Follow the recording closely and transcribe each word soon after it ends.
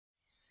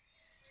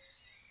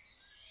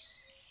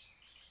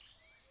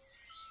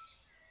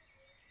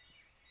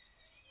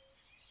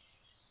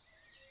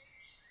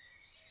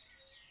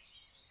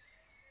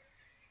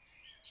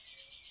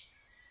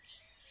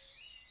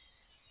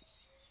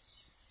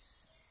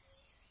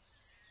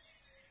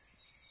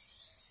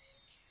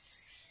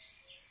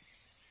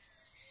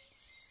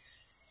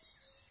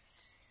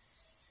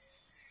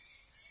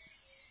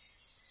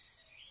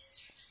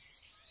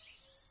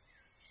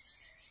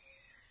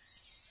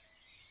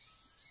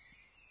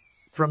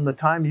From the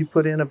time you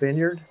put in a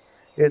vineyard,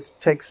 it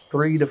takes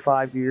 3 to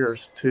 5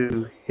 years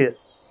to hit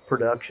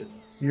production.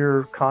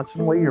 You're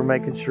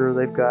making sure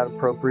they've got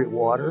appropriate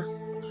water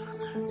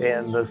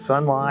and the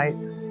sunlight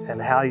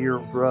and how your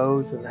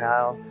rows and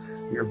how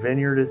your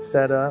vineyard is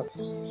set up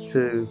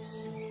to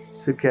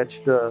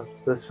catch the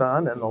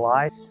sun and the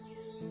light.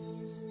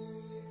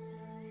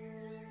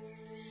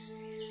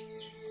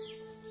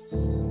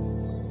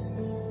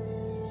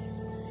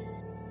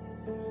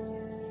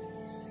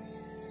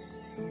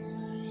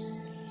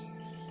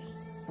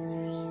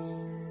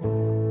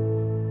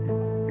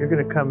 You're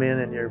going to come in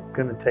and you're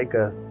going to take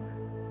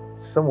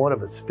somewhat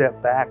of a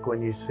step back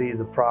when you see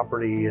the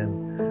property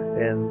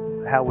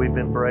and how we've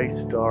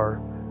embraced our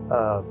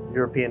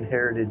European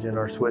heritage and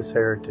our Swiss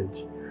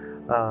heritage.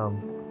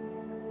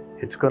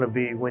 It's going to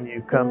be, when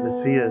you come to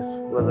see us,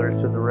 whether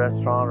it's in the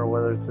restaurant or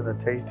whether it's in a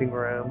tasting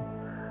room,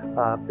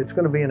 it's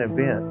going to be an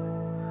event,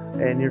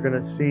 and you're going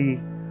to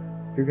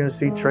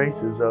see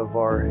traces of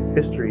our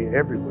history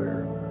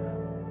everywhere.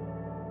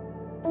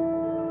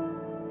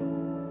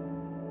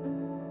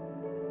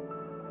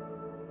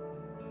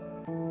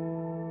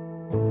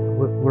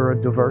 We're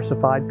a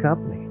diversified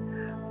company.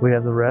 We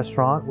have the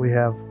restaurant, we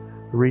have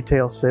the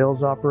retail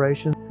sales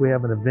operation, we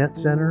have an event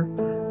center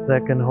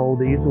that can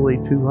hold easily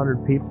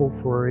 200 people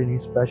for any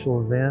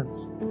special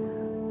events.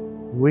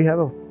 We have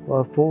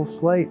a full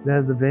slate. They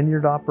have the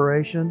vineyard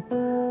operation,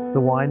 the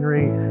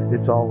winery,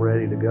 it's all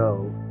ready to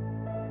go.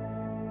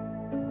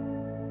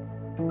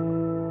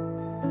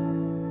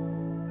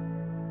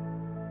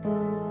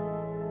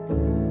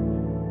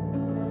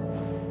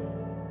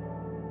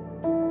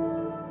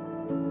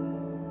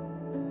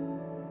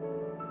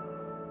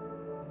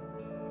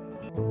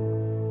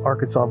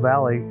 Arkansas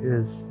Valley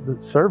is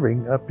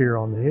serving up here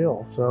on the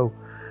hill, so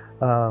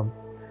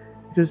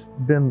just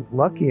been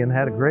lucky and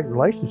had a great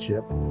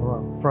relationship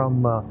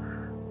from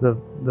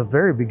the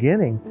very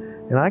beginning.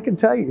 And I can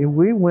tell you,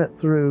 we went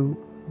through,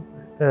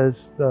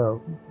 as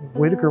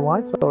Wiederkehr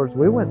Wine Cellars,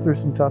 we went through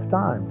some tough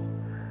times,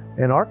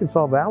 and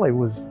Arkansas Valley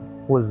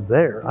was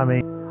there. I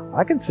mean,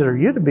 I consider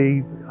you to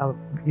be,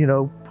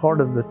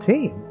 part of the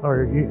team,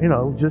 or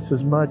just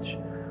as much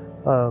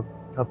a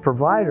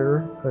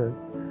provider.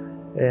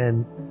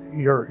 And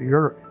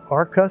you're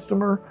our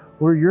customer,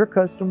 we're your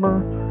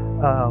customer.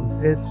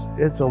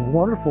 It's a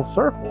wonderful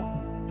circle.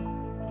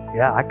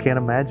 Yeah, I can't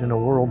imagine a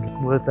world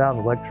without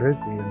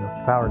electricity and the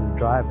power to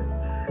drive it.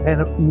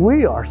 And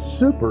we are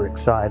super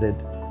excited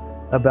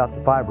about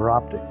the fiber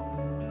optic.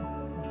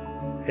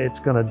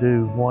 It's going to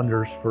do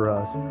wonders for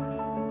us.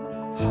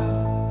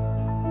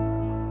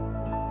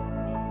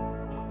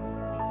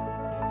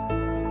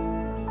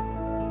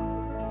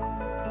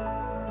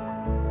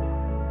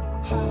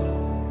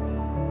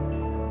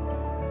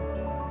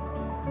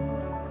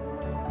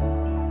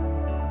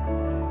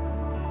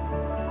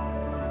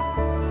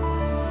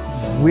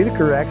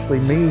 Wiederkehr actually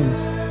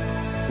means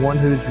one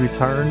who's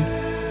returned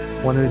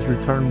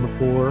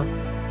before.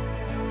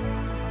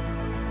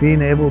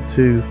 Being able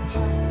to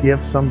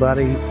give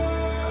somebody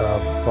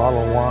a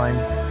bottle of wine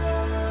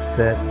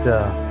that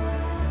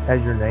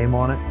has your name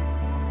on it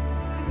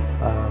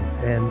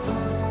and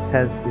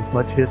has as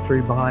much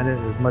history behind it,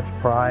 as much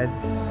pride.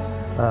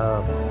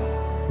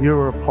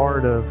 You're a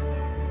part of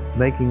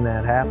making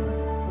that happen.